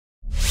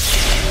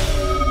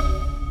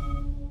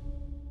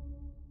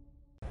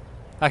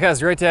Hi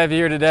guys, great to have you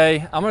here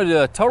today. I'm going to do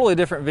a totally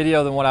different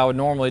video than what I would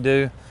normally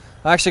do.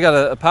 I actually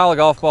got a pile of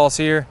golf balls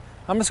here.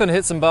 I'm just going to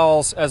hit some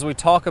balls as we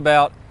talk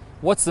about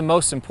what's the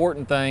most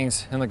important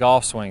things in the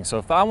golf swing. So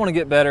if I want to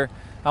get better,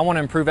 I want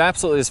to improve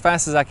absolutely as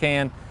fast as I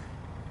can,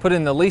 put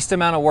in the least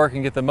amount of work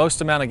and get the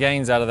most amount of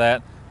gains out of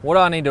that. What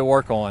do I need to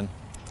work on?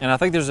 And I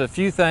think there's a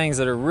few things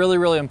that are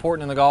really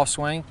important in the golf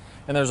swing,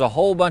 and there's a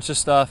whole bunch of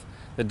stuff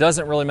that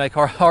doesn't really make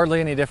hardly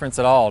any difference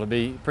at all, to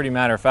be pretty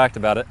matter of fact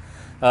about it.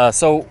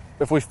 So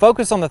if we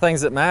focus on the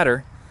things that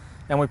matter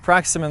and we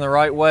practice them in the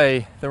right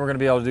way, then we're going to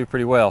be able to do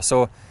pretty well.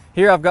 So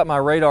here I've got my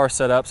radar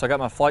set up. So I got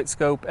my Flight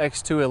Scope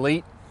X2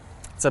 Elite.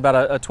 It's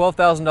about a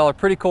 $12,000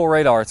 pretty cool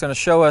radar. It's going to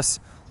show us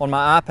on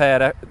my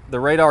iPad, the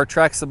radar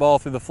tracks the ball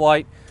through the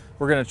flight.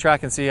 We're going to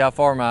track and see how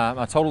far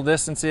my total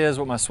distance is,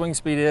 what my swing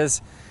speed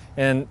is,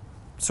 and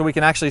so we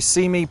can actually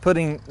see me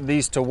putting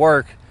these to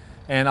work,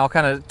 and I'll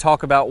kind of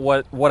talk about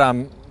what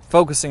I'm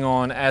focusing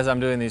on as I'm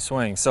doing these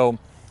swings. So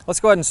let's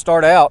go ahead and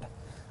start out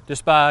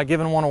just by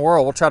giving one a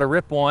whirl. We'll try to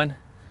rip one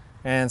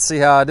and see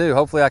how I do.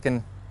 Hopefully I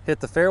can hit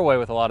the fairway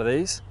with a lot of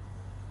these.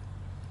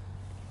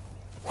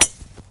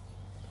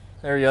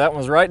 There we go, that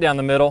one's right down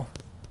the middle.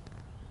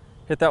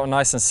 Hit that one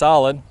nice and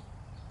solid.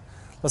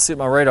 Let's see what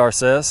my radar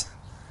says.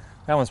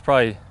 That one's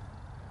probably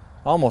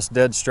almost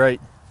dead straight.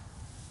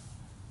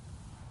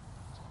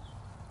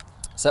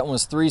 So that one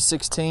was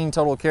 316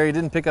 total carry.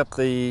 Didn't pick up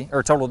the,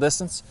 or total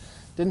distance.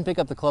 Didn't pick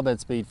up the club head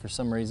speed for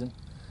some reason.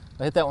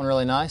 I hit that one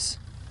really nice.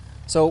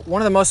 So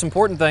one of the most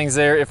important things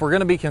there, if we're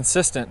going to be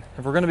consistent,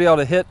 if we're going to be able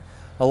to hit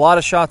a lot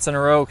of shots in a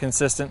row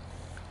consistent,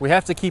 we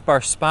have to keep our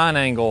spine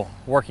angle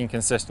working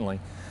consistently.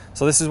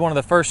 So this is one of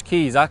the first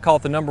keys. I call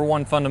it the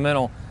 #1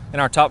 fundamental in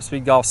our top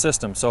speed golf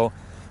system. So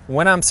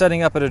when I'm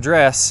setting up at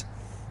address,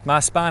 my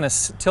spine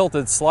is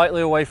tilted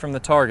slightly away from the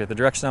target, the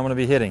direction I'm going to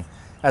be hitting.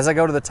 As I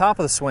go to the top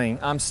of the swing,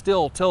 I'm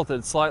still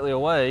tilted slightly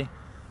away.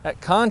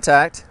 At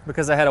contact,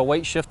 because I had a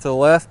weight shift to the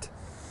left,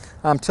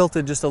 I'm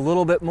tilted just a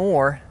little bit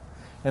more.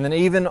 And then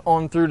even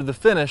on through to the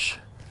finish,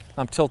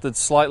 I'm tilted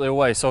slightly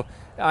away. So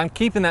I'm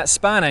keeping that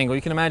spine angle.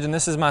 You can imagine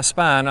this is my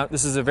spine.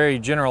 This is a very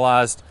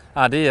generalized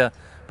idea,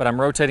 but I'm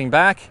rotating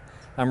back,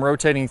 I'm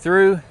rotating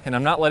through, and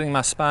I'm not letting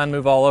my spine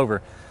move all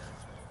over.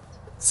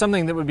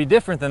 Something that would be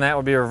different than that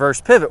would be a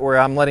reverse pivot, where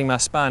I'm letting my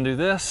spine do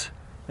this,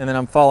 and then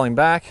I'm falling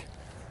back.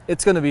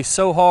 It's going to be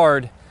so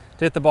hard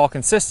to hit the ball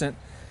consistent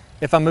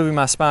if I'm moving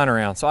my spine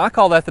around. So I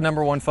call that the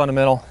 #1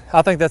 fundamental.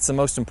 I think that's the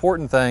most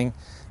important thing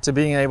to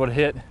being able to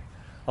hit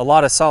a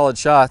lot of solid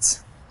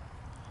shots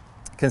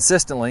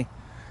consistently,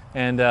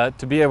 and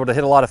to be able to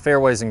hit a lot of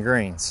fairways and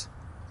greens.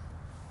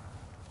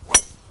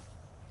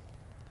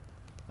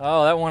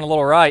 Oh, that went a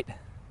little right.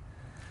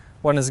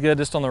 Wasn't as good,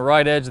 just on the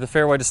right edge of the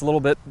fairway, just a little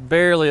bit,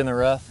 barely in the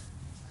rough.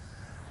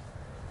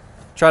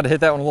 Tried to hit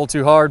that one a little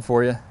too hard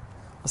for you.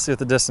 Let's see what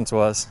the distance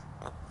was.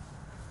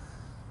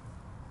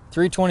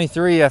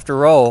 323 after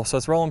roll, so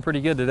it's rolling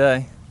pretty good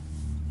today.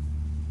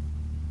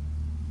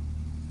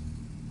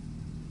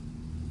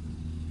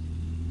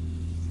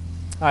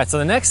 All right, so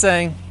the next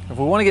thing, if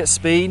we want to get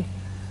speed,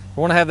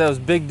 we want to have those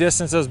big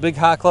distance, those big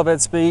high club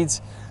head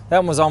speeds. That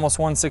one was almost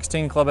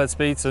 116 club head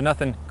speed, so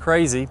nothing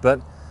crazy,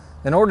 but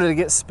in order to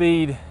get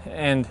speed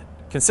and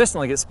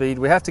consistently get speed,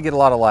 we have to get a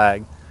lot of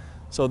lag.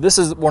 So this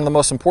is one of the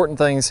most important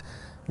things,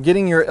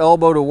 getting your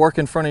elbow to work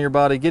in front of your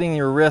body, getting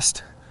your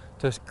wrist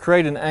to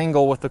create an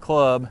angle with the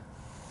club,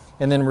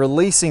 and then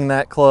releasing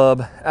that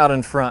club out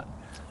in front.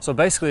 So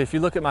basically, if you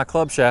look at my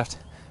club shaft,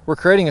 we're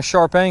creating a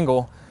sharp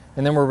angle,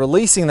 and then we're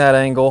releasing that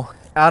angle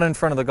out in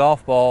front of the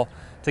golf ball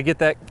to get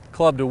that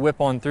club to whip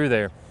on through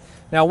there.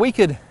 Now we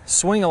could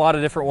swing a lot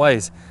of different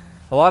ways.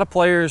 A lot of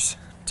players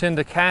tend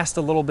to cast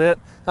a little bit.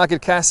 I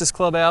could cast this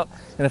club out,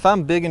 and if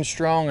I'm big and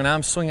strong and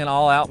I'm swinging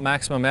all out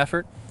maximum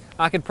effort,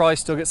 I could probably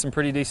still get some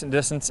pretty decent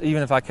distance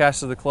even if I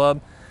casted the club.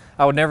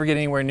 I would never get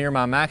anywhere near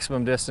my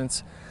maximum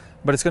distance,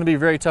 but it's going to be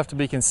very tough to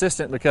be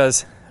consistent,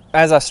 because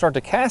as I start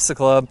to cast the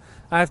club,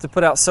 I have to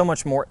put out so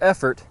much more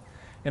effort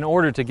in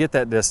order to get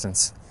that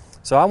distance.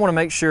 So I want to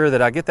make sure that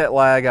I get that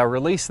lag, I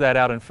release that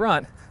out in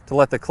front to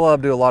let the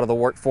club do a lot of the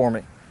work for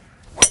me.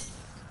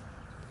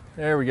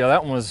 There we go,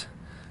 that one was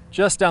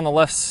just down the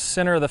left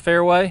center of the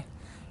fairway.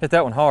 Hit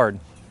that one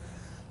hard.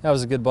 That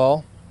was a good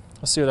ball.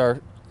 Let's see what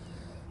our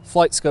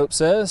Flight Scope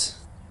says.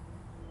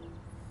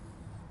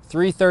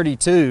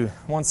 332,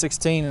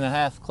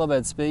 116.5 club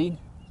head speed.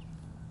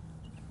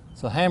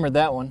 So hammered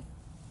that one.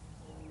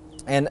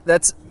 And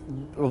that's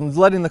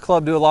letting the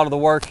club do a lot of the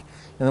work,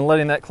 and then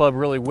letting that club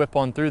really whip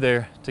on through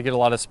there to get a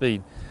lot of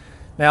speed.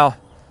 Now,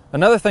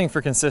 another thing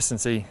for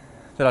consistency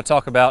that I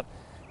talk about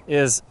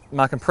is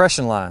my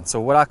compression line.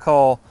 So what I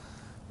call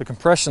the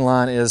compression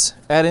line is,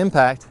 at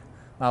impact,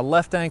 my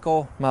left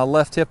ankle, my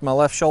left hip, my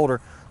left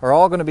shoulder are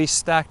all going to be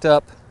stacked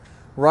up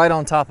right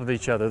on top of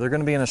each other. They're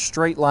going to be in a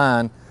straight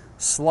line,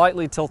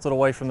 slightly tilted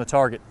away from the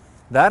target.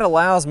 That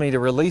allows me to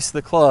release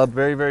the club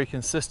very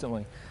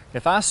consistently.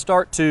 If I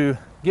start to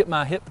get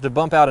my hip to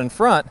bump out in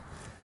front,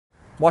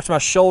 watch my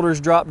shoulders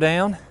drop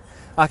down,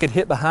 I could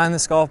hit behind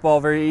this golf ball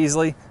very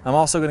easily. I'm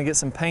also going to get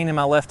some pain in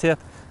my left hip.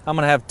 I'm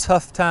going to have a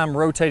tough time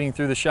rotating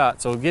through the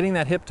shot. So getting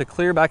that hip to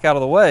clear back out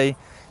of the way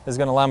is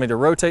going to allow me to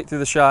rotate through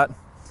the shot.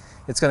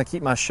 It's going to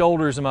keep my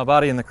shoulders and my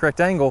body in the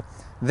correct angle.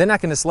 Then I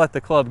can just let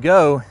the club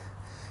go.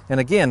 And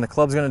again, the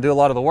club's going to do a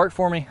lot of the work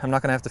for me. I'm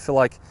not going to have to feel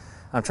like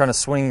I'm trying to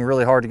swing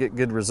really hard to get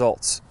good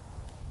results.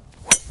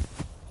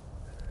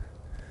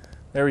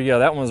 There we go.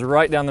 That one was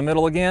right down the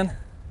middle again.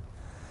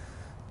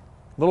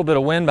 A little bit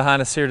of wind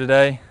behind us here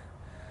today,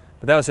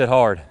 but that was hit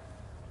hard.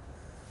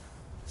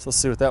 So let's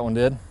see what that one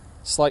did.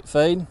 Slight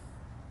fade.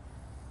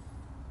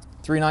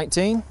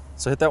 319.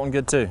 So hit that one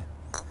good too.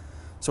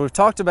 So we've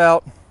talked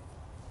about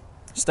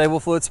stable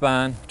fluid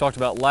spine. We've talked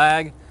about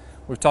lag.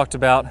 We've talked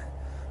about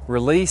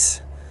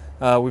release.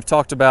 We've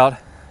talked about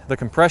the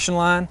compression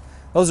line.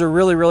 Those are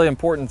really, really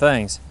important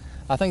things.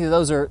 I think that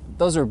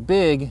those are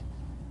big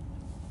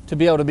to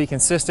be able to be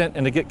consistent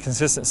and to get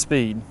consistent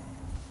speed.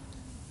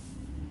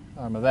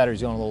 All right, my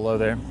battery's going a little low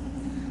there.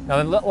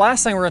 Now, the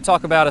last thing we're going to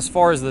talk about as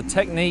far as the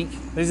technique,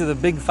 these are the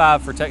big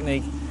 5 for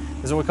technique,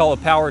 is what we call a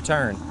power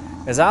turn.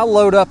 As I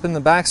load up in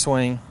the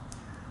backswing,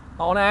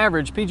 on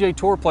average, PGA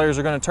Tour players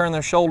are going to turn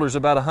their shoulders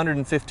about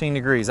 115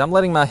 degrees. I'm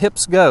letting my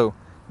hips go.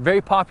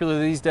 Very popular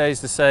these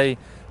days to say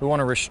we want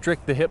to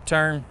restrict the hip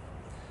turn.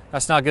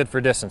 That's not good for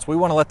distance. We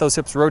want to let those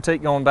hips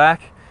rotate going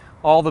back.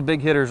 All the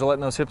big hitters are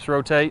letting those hips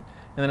rotate.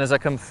 And then as I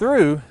come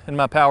through in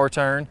my power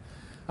turn,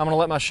 I'm going to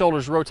let my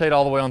shoulders rotate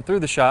all the way on through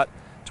the shot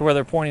to where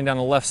they're pointing down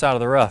the left side of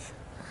the rough.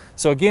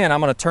 So again,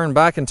 I'm going to turn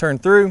back and turn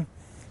through,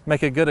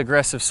 make a good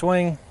aggressive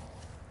swing,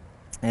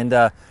 and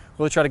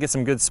really try to get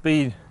some good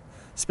speed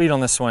on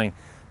this swing.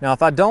 Now,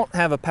 if I don't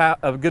have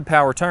a good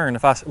power turn,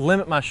 if I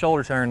limit my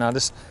shoulder turn, I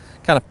just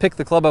kind of pick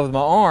the club up with my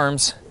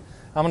arms,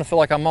 I'm going to feel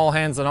like I'm all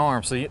hands and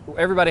arms. So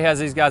everybody has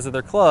these guys at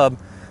their club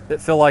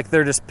that feel like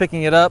they're just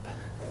picking it up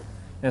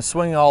and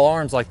swinging all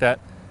arms like that.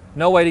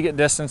 No way to get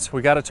distance.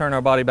 We got to turn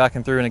our body back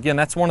and through. And again,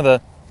 that's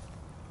the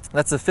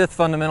 5th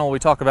fundamental we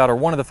talk about, or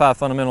one of the 5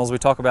 fundamentals we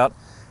talk about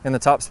in the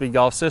Top Speed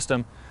Golf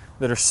system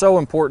that are so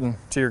important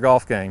to your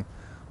golf game.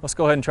 Let's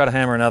go ahead and try to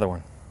hammer another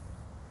one.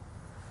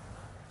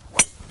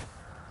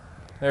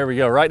 There we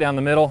go, right down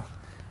the middle.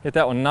 Hit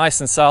that one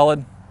nice and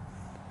solid.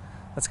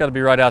 That's got to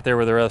be right out there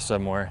with the rest of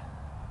them were.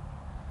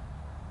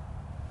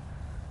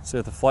 See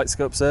what the flight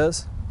scope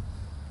says.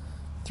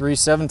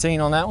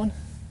 317 on that one.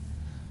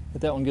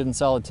 Hit that one good and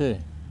solid too.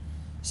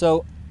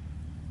 So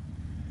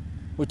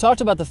we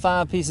talked about the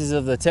 5 pieces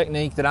of the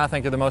technique that I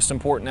think are the most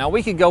important. Now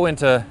we could go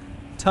into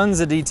tons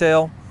of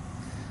detail.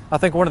 I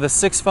think one of the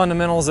 6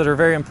 fundamentals that are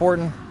very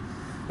important,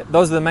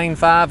 those are the main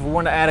 5. We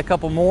want to add a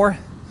couple more.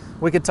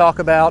 We could talk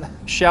about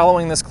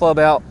shallowing this club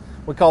out.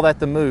 We call that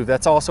the move.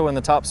 That's also in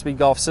the Top Speed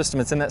Golf system.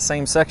 It's in that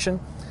same section.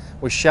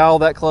 We shallow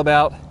that club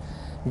out,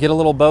 get a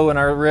little bow in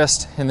our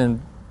wrist, and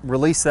then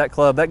release that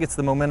club. That gets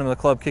the momentum of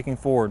the club kicking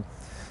forward.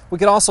 We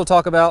could also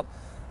talk about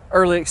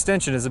early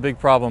extension is a big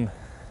problem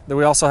that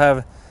we also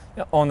have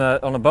on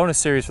the bonus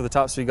series for the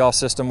Top Speed Golf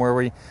system, where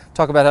we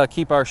talk about how to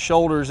keep our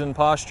shoulders in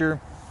posture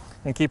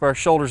and keep our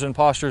shoulders in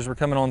posture as we're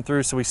coming on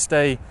through, so we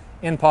stay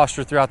in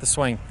posture throughout the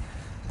swing.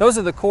 Those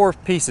are the core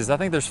pieces. I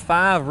think there's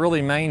 5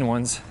 really main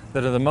ones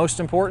that are the most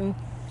important.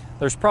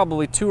 There's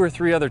probably 2 or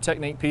 3 other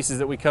technique pieces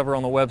that we cover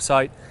on the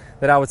website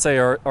that I would say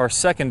are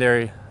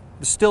secondary,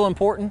 still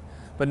important,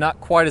 but not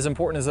quite as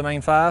important as the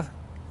main 5.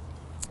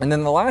 And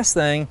then the last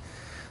thing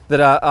that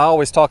I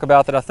always talk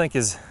about that I think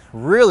is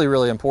really,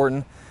 really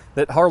important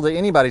that hardly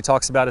anybody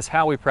talks about is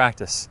how we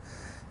practice.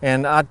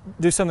 And I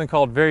do something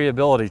called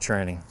variability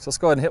training. So let's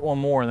go ahead and hit one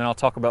more, and then I'll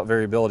talk about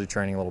variability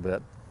training a little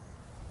bit.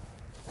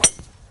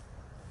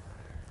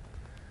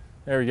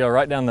 There we go,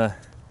 right down the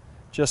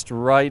just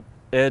right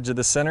edge of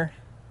the center.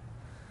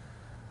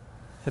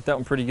 Hit that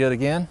one pretty good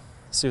again.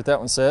 See what that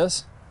one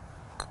says.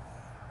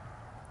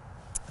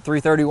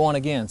 331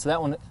 again. So that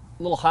one a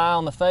little high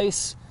on the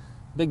face,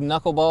 big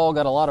knuckleball,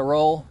 got a lot of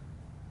roll.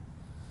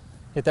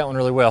 Hit that one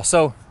really well.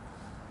 So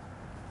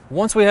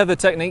once we have the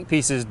technique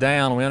pieces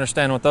down, we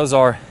understand what those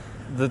are,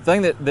 the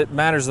thing that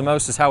matters the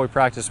most is how we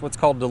practice, what's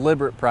called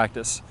deliberate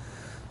practice.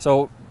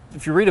 So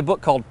if you read a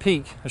book called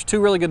Peak, there's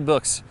 2 really good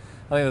books.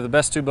 I think they're the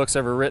best 2 books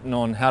ever written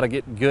on how to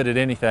get good at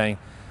anything.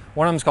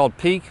 One of them is called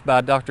Peak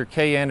by Dr.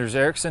 K. Anders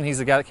Ericsson. He's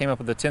the guy that came up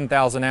with the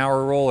 10,000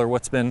 hour rule, or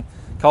what's been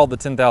called the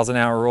 10,000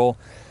 hour rule.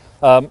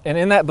 And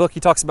in that book, he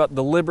talks about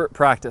deliberate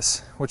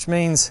practice, which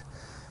means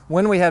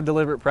when we have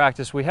deliberate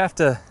practice, we have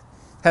to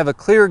have a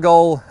clear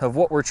goal of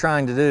what we're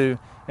trying to do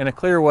and a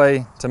clear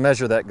way to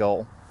measure that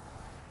goal.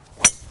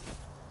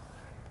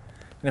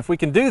 And if we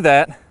can do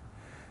that,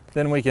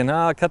 then we can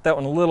cut that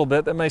one a little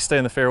bit. That may stay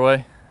in the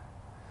fairway,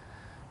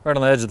 right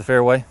on the edge of the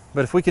fairway.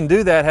 But if we can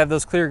do that, have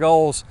those clear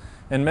goals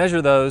and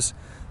measure those,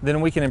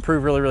 then we can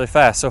improve really, really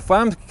fast. So if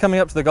I'm coming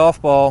up to the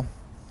golf ball,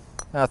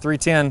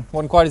 310,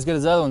 wasn't quite as good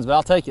as the other ones, but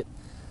I'll take it.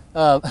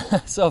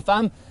 So if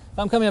I'm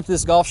coming up to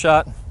this golf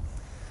shot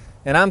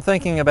and I'm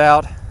thinking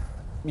about,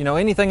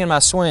 anything in my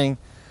swing,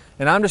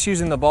 and I'm just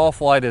using the ball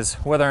flight as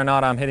whether or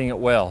not I'm hitting it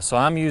well. So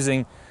I'm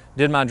using,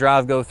 did my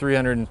drive go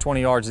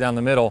 320 yards down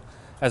the middle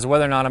as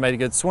whether or not I made a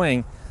good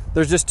swing.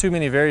 there's just too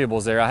many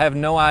variables there. I have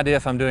no idea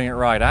if I'm doing it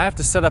right. I have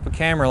to set up a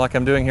camera like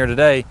I'm doing here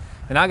today,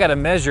 and I got to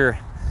measure,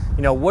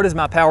 you know, what does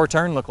my power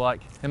turn look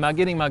like? Am I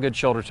getting my good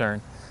shoulder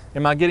turn?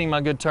 Am I getting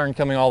my good turn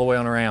coming all the way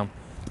on around?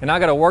 And I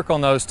got to work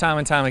on those time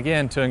and time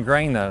again to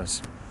ingrain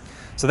those.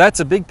 So that's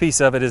a big piece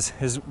of it,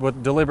 is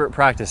with deliberate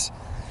practice,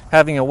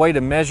 having a way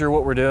to measure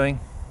what we're doing.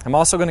 I'm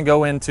also going to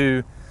go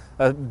into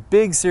a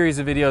big series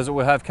of videos that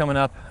we'll have coming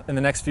up in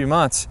the next few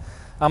months.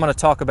 I'm going to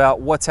talk about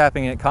what's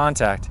happening at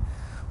contact.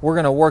 We're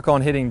going to work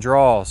on hitting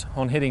draws,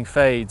 on hitting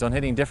fades, on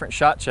hitting different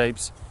shot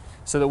shapes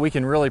so that we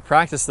can really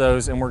practice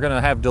those, and we're going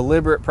to have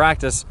deliberate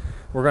practice.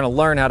 We're going to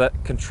learn how to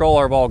control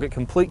our ball, get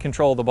complete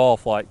control of the ball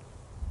flight.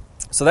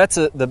 So that's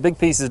the big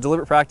piece, is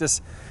deliberate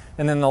practice.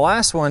 And then the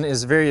last one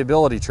is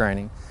variability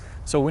training.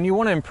 So when you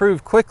want to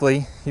improve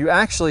quickly, you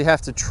actually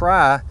have to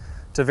try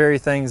to vary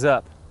things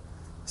up.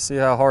 See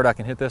how hard I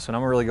can hit this one.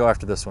 I'm gonna really go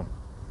after this one.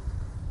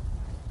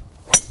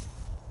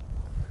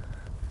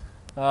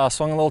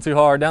 Swung a little too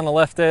hard down the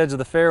left edge of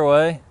the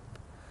fairway.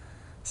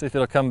 See if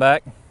it'll come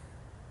back.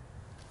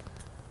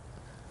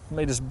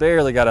 May just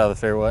barely got out of the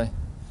fairway.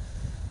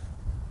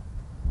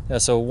 Yeah,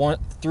 so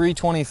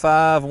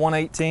 325,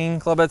 118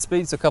 club head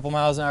speed, so a couple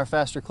miles an hour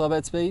faster club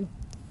head speed.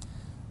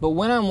 But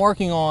when I'm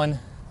working on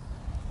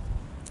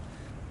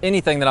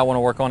anything that I want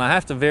to work on, I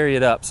have to vary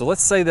it up. So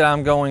let's say that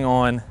I'm going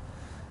on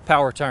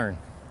power turn.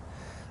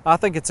 I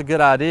think it's a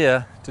good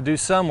idea to do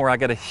some where I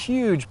get a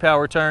huge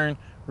power turn,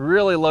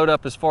 really load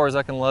up as far as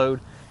I can load,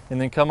 and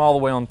then come all the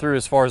way on through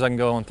as far as I can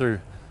go on through.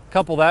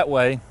 Couple that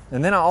way,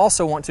 and then I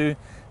also want to,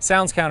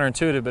 sounds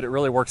counterintuitive, but it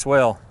really works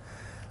well.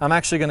 I'm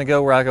actually going to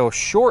go where I go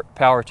short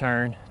power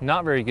turn,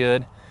 not very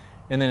good,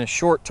 and then a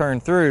short turn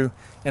through,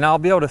 and I'll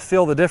be able to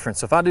feel the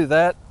difference. So if I do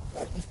that,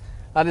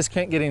 I just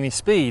can't get any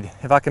speed.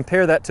 If I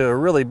compare that to a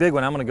really big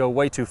one, I'm going to go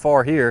way too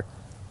far here,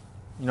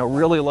 you know,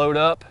 really load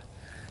up.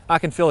 I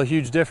can feel a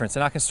huge difference,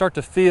 and I can start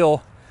to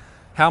feel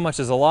how much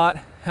is a lot,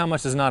 how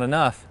much is not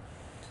enough.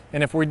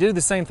 And if we do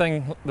the same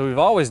thing that we've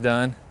always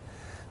done,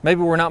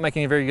 maybe we're not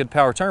making a very good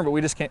power turn, but we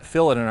just can't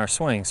feel it in our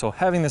swing. So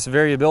having this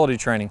variability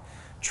training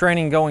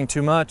going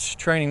too much,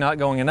 training not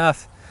going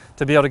enough,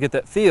 to be able to get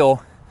that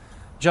feel,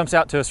 jumps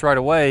out to us right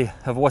away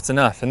of what's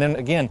enough. And then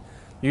again,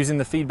 using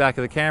the feedback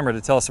of the camera to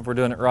tell us if we're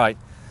doing it right.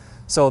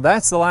 So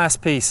that's the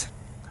last piece.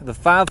 The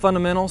 5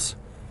 fundamentals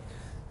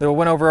that we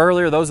went over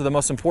earlier, those are the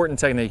most important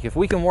technique. If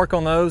we can work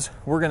on those,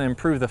 we're going to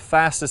improve the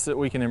fastest that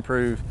we can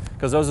improve,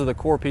 because those are the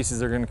core pieces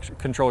that are going to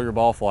control your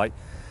ball flight.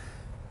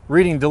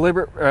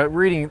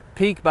 Reading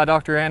Peak by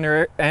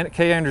Dr.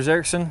 K. Anders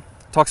Ericsson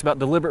talks about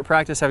deliberate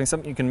practice, having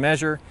something you can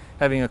measure,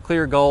 having a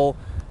clear goal,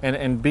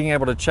 and being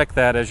able to check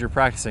that as you're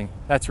practicing.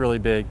 That's really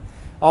big.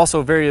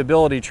 Also,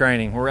 variability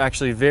training, we're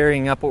actually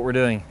varying up what we're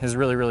doing, is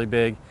really, really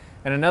big.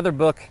 And another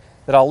book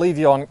that I'll leave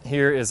you on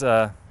here is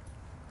The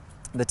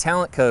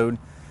Talent Code,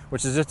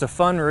 which is just a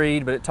fun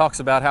read, but it talks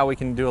about how we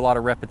can do a lot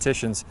of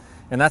repetitions.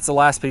 And that's the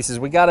last piece, is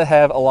we got to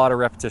have a lot of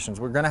repetitions.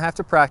 We're going to have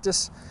to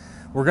practice.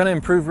 We're going to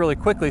improve really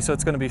quickly, so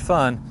it's going to be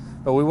fun,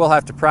 but we will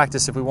have to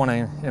practice if we want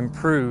to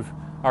improve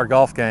our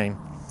golf game.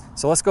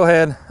 So let's go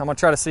ahead. I'm going to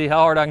try to see how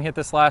hard I can hit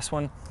this last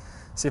one,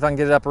 see if I can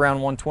get it up around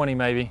 120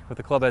 maybe with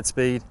the club head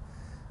speed,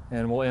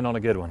 and we'll end on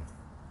a good one.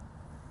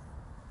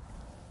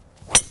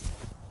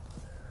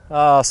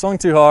 Swung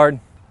too hard.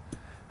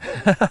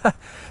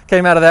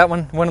 Came out of that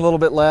one, went a little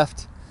bit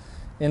left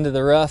into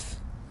the rough.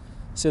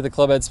 See what the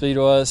club head speed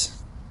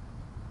was.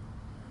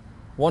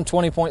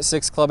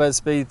 120.6 club head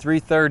speed,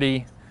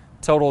 330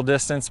 total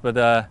distance, but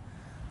that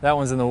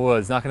one's in the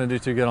woods. Not going to do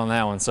too good on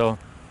that one. So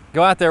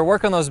go out there,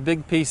 work on those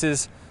big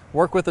pieces,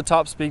 work with the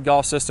Top Speed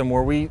Golf system,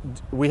 where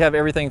we have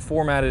everything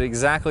formatted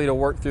exactly to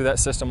work through that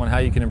system on how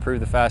you can improve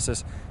the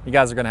fastest. You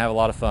guys are going to have a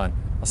lot of fun.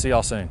 I'll see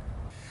y'all soon.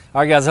 All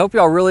right, guys, I hope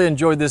y'all really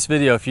enjoyed this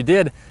video. If you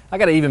did, I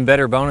got an even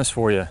better bonus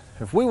for you.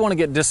 If we want to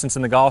get distance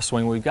in the golf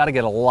swing, we've got to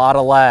get a lot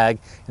of lag,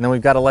 and then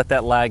we've got to let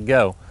that lag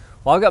go.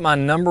 Well, I've got my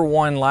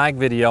 #1 lag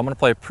video. I'm going to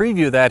play a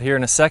preview of that here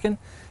in a second.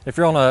 If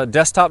you're on a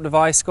desktop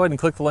device, go ahead and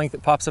click the link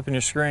that pops up in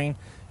your screen.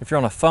 If you're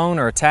on a phone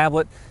or a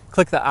tablet,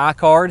 click the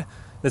iCard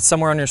that's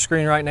somewhere on your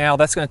screen right now.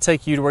 That's going to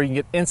take you to where you can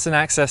get instant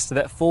access to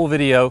that full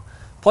video.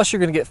 Plus, you're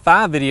going to get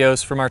 5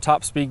 videos from our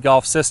Top Speed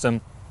Golf system.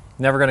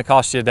 Never going to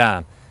cost you a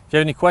dime. If you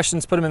have any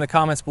questions, put them in the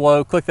comments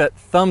below. Click that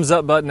thumbs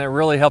up button. That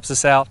really helps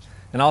us out.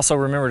 And also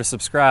remember to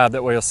subscribe.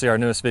 That way you'll see our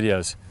newest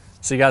videos.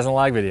 See you guys in the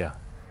lag video.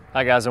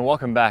 Hi guys, and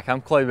welcome back.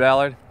 I'm Clay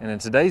Ballard, and in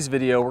today's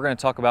video we're going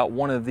to talk about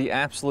one of the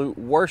absolute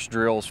worst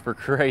drills for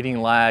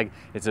creating lag.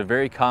 It's a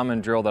very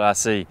common drill that I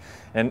see.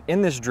 And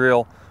in this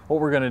drill, what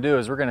we're going to do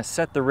is we're going to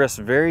set the wrist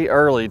very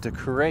early to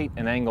create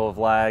an angle of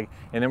lag,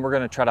 and then we're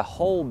going to try to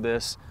hold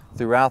this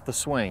throughout the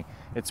swing.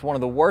 It's one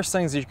of the worst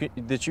things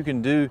that you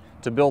can do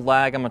to build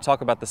lag. I'm going to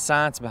talk about the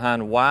science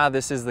behind why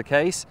this is the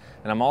case,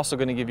 and I'm also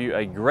going to give you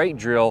a great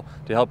drill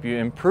to help you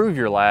improve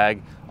your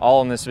lag,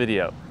 all in this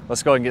video.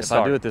 Let's go ahead and get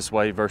started. If I do it this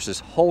way versus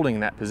holding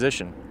that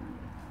position,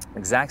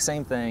 exact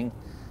same thing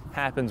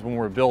happens when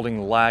we're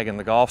building lag in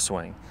the golf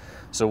swing.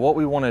 So what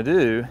we want to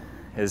do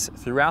is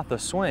throughout the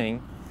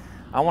swing,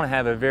 I want to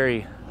have a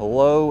very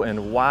low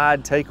and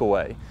wide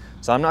takeaway.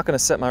 So I'm not going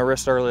to set my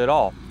wrist early at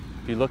all.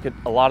 If you look at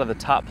a lot of the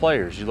top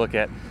players, you look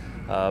at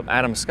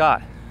Adam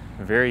Scott,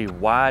 very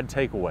wide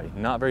takeaway,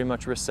 not very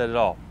much wrist set at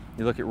all.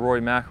 You look at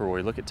Rory McIlroy,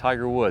 you look at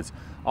Tiger Woods,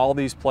 all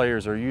these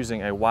players are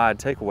using a wide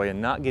takeaway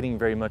and not getting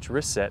very much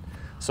wrist set,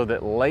 so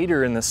that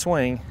later in the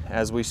swing,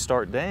 as we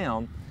start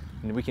down,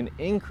 we can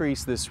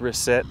increase this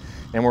wrist set,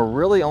 and we're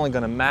really only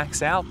going to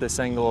max out this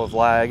angle of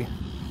lag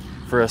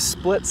for a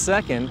split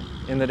second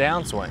in the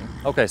downswing.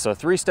 Okay, so a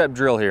 3-step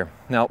drill here.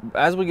 Now,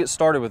 as we get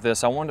started with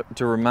this, I want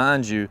to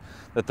remind you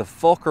that the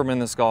fulcrum in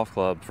this golf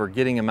club for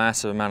getting a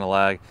massive amount of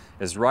lag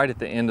is right at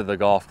the end of the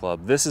golf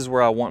club. This is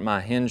where I want my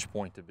hinge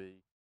point to be.